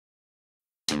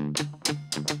I'm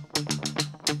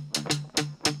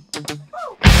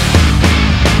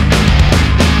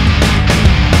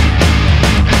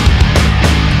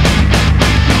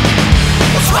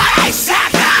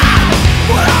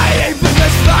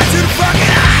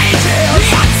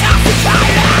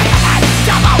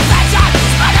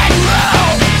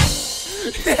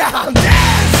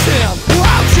dancing,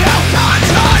 won't you come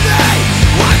join me?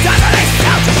 What doesn't it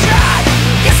sound to shine?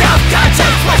 Your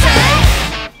self-conscious pussy.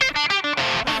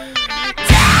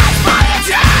 Dance for the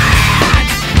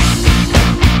dance.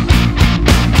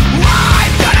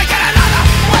 I'm gonna get another.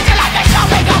 Would you like to show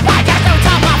me go back at the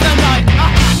top of the night?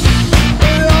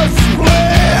 Yes,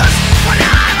 please. When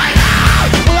I'm alone,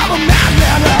 well, I'm a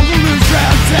madman, I'm a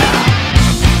loser down.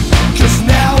 'Cause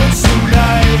now it's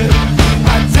tonight,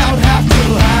 I don't have to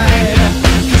lie.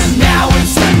 'Cause now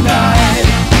it's tonight,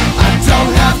 I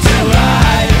don't have to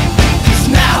lie. 'Cause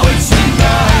now it's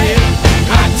tonight,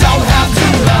 I don't have to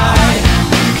lie.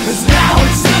 'Cause now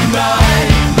it's tonight,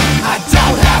 I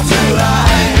don't have to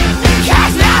lie.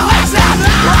 'Cause now it's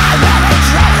tonight, I'm never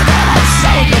trying to get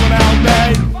so good about me.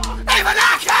 Even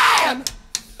I can,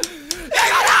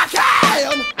 even I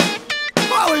can.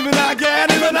 Oh, even I can,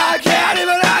 even I can,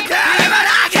 even I can, even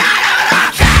I can, even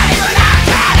I can, even I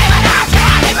can, even I can,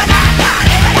 even I can,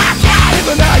 even I can,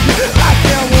 even I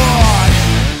can watch.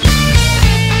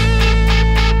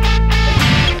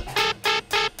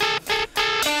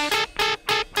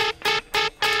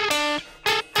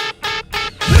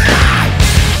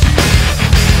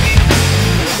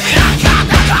 I come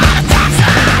back on a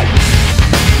taxi.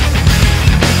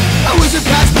 I wish it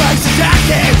passed by so I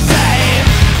can't say.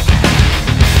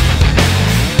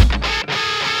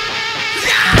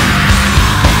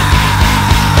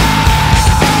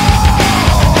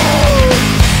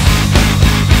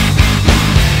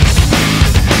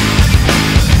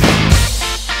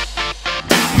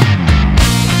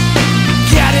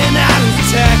 Getting out of the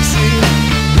taxi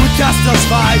would cost us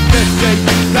 $5.50.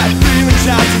 That feeling's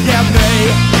out to get me.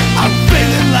 I'm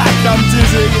feeling like I'm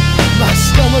dizzy. My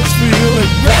stomach's feeling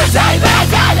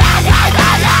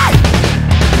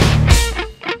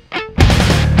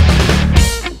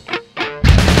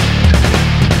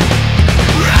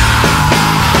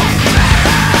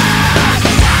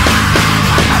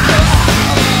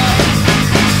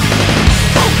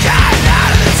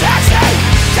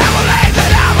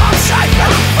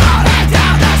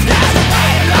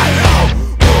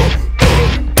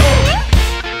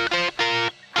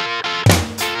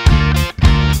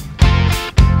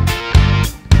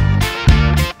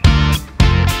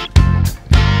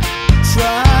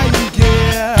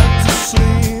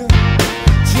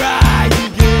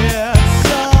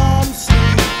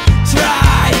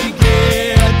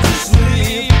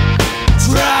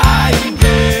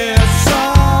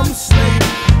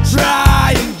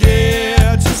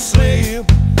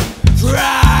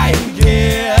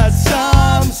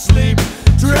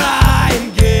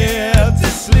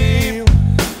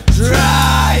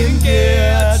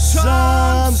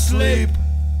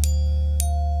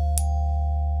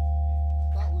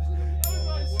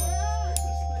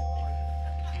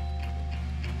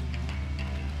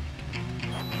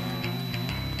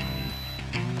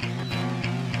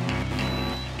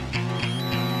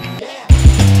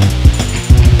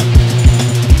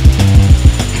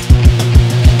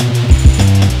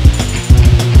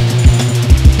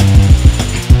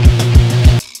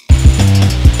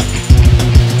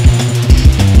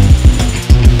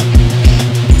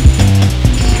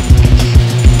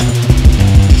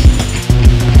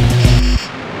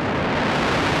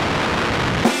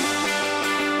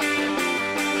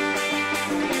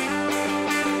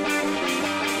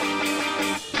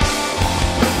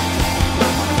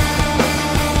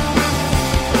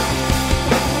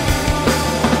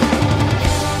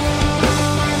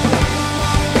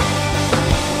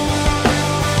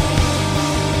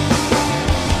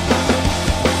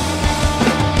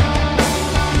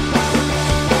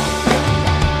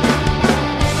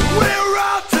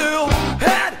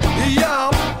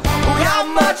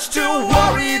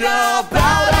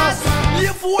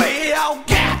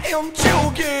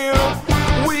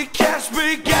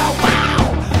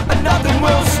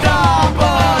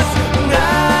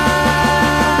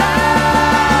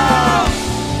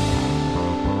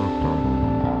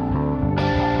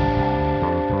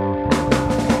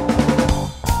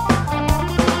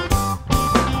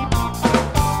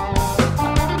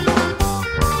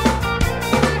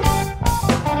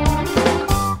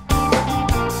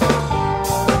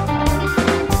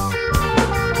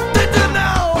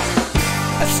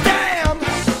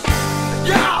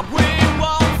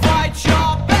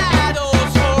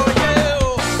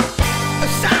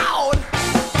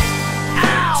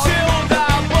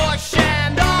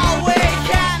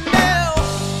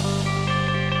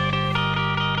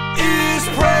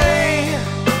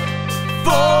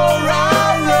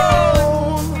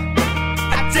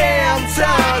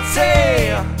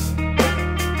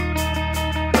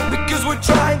we're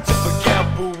trying to forget,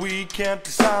 but we can't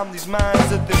disarm these minds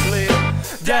that they live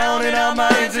down in our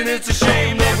minds, and it's a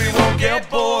shame that we won't get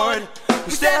bored.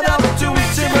 We stand up to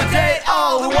intimidate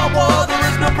all who want war. There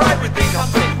is no pride within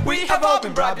conflict. We have all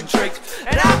been bribed and tricked,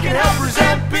 and I can help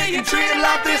resent being treated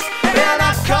like this. And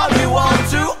I call you on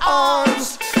to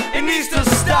arms. It needs to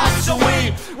stop so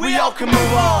we all can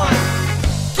move on.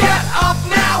 Get up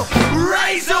now,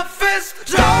 raise a fist.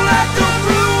 Don't let them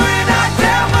ruin our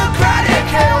democratic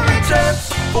heritage.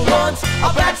 For once,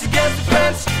 our backs against the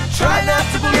fence. Try not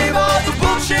to believe all the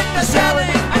bullshit they're selling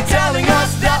and telling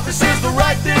us that this is the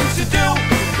right thing to do.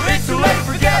 It's too late to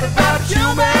forget about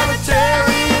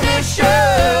humanitarian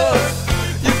issues.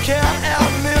 You can't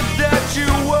admit that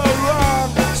you were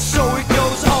wrong, so it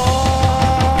goes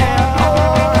on and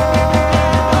on.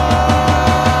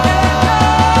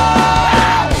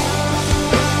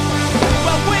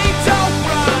 But we don't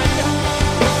run,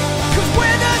 'cause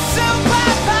we're the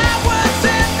superpowers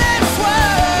in this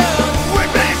world. We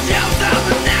make use of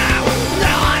the now,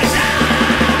 no one is out.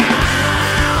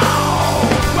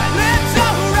 Well, it's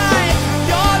alright,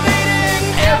 you're leading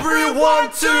everyone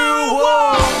to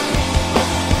war.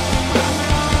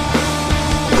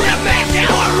 We're making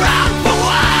a run for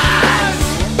once.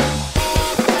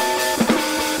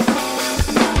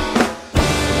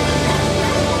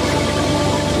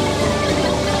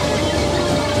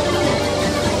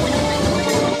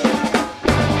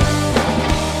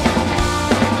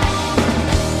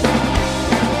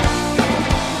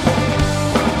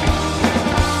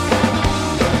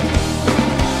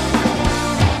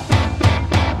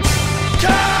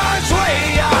 Cause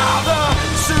we are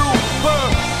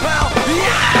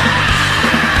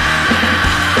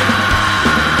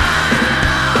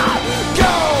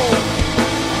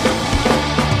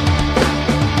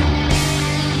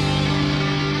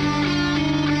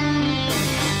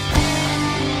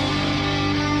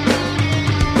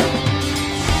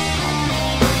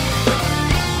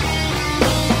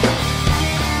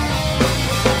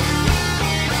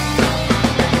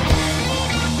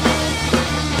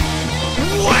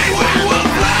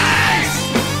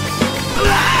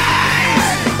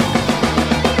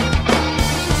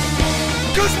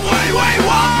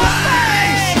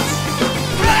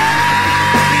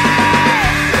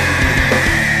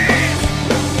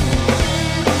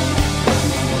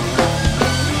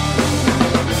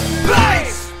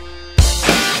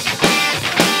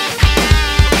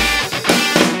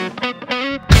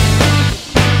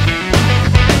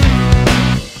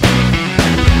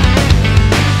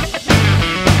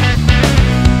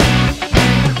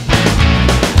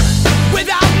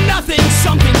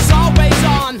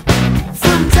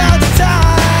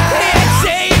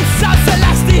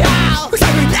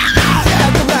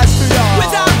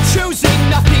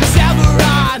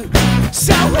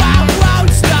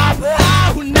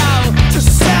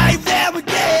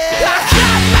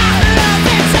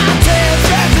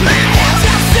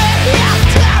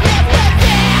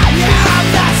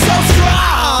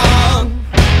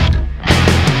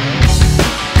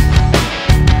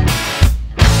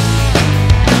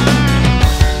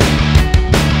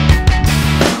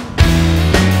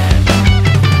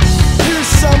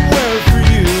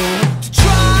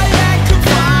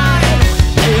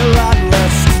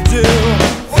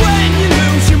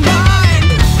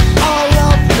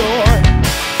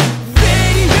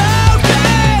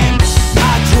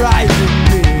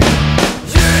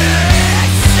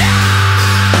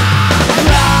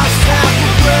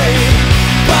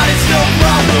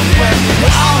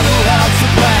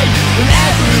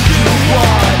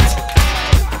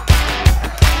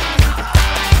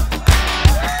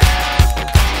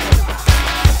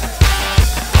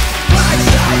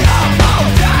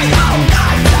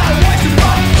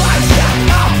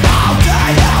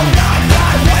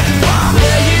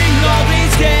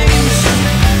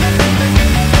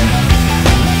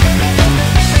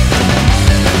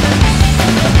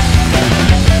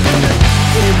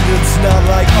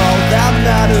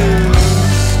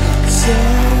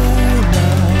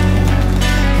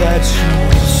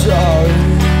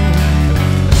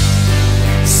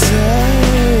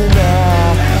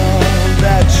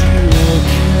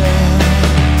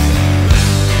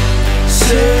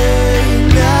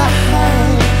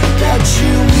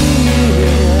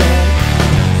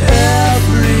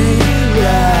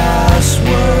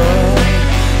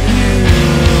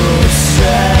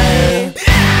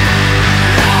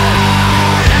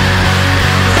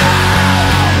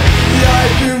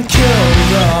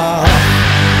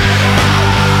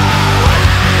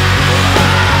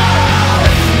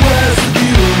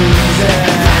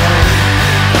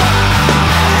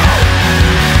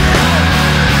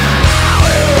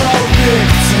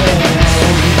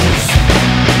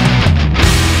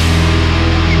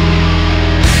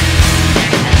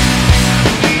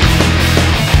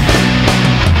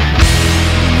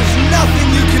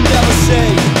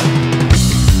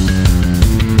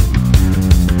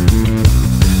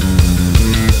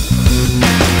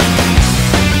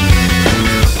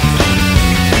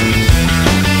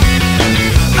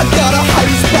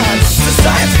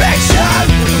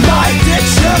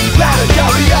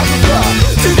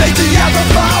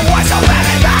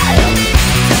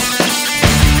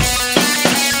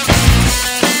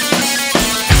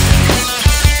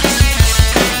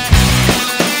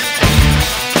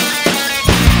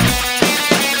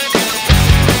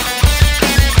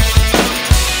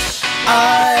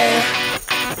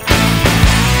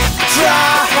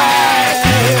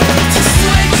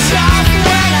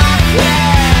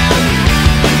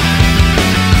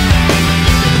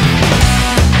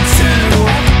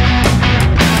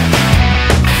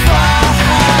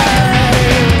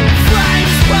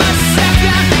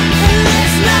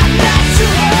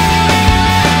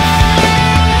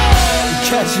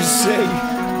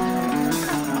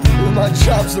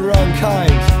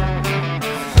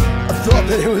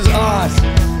that it was art,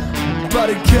 but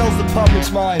it kills the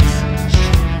public's minds.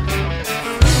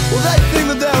 Well, they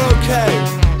think that they're okay,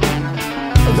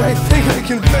 and they think they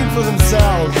can think for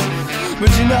themselves.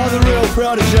 But you know the real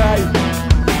protege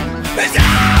is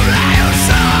only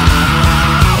yourself.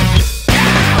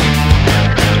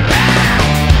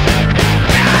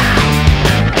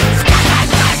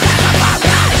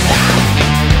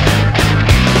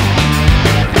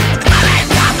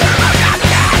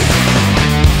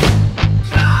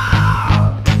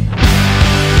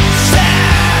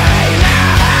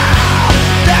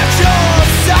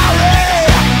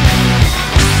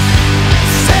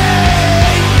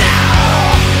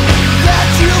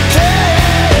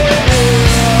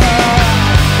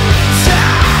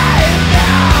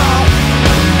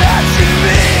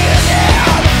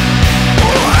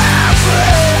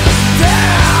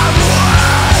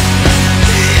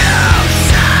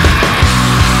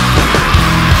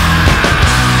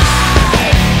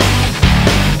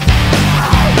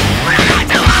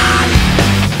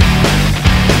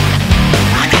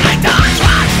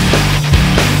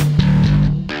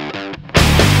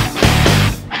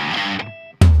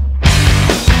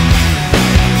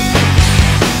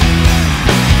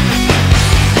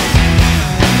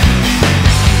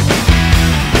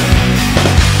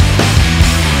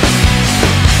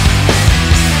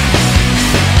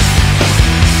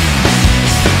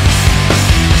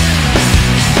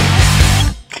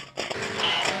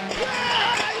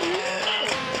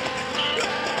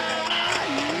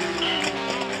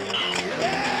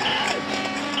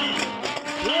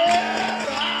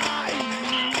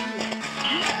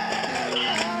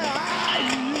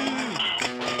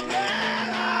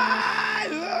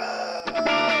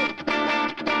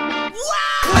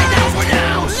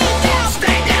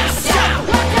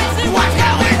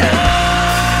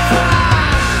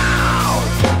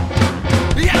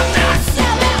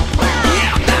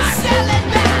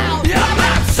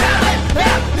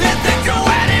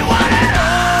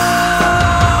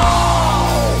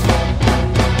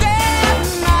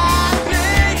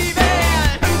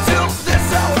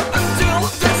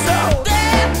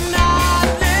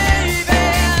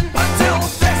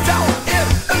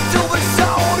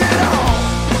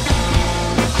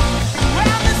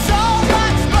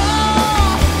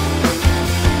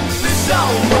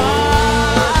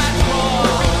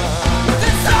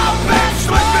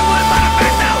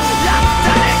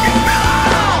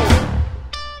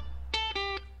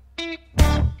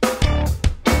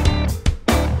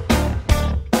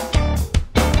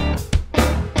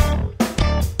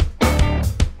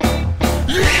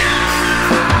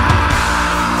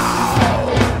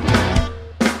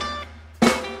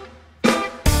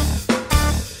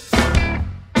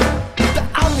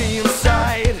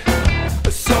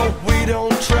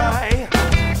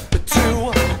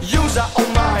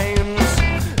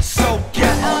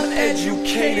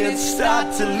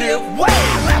 Start to live way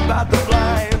about the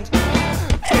blind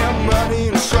and money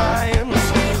and shrines.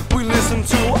 We listen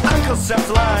to Uncle Sam's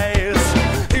lies.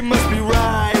 He must be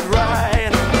right.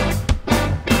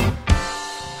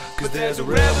 Cause there's a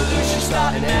revolution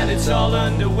starting and it's all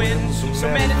under wind. So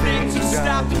many things have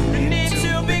stopped, we need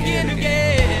to begin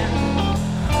again.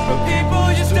 But people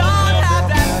just don't have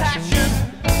that passion.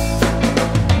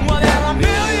 Well, there are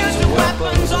millions of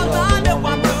weapons all under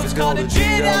one roof. It's called a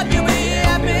GWBM.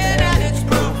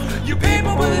 You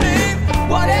people believe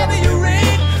whatever you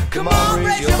read. Come on,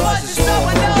 raise your voices so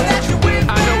I know that you win.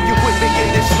 I know you with me in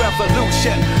this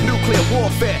revolution. Nuclear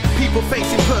warfare, people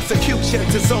facing persecution.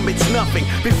 To some it's nothing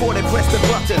before they press the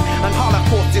button and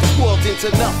Holocaust this world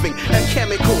into nothing. And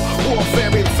chemical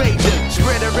warfare invasion,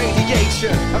 spread of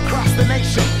radiation across the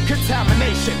nation.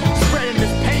 Contamination, spreading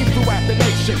this pain throughout the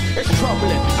nation. It's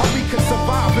troubling how we can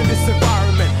survive in this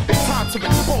environment. It's time to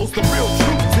expose the real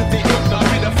truth to the ignorant. I'll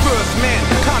be the first man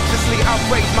consciously I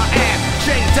raise my hand.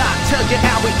 J. Dot, tell you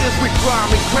how it is with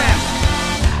grime and cram.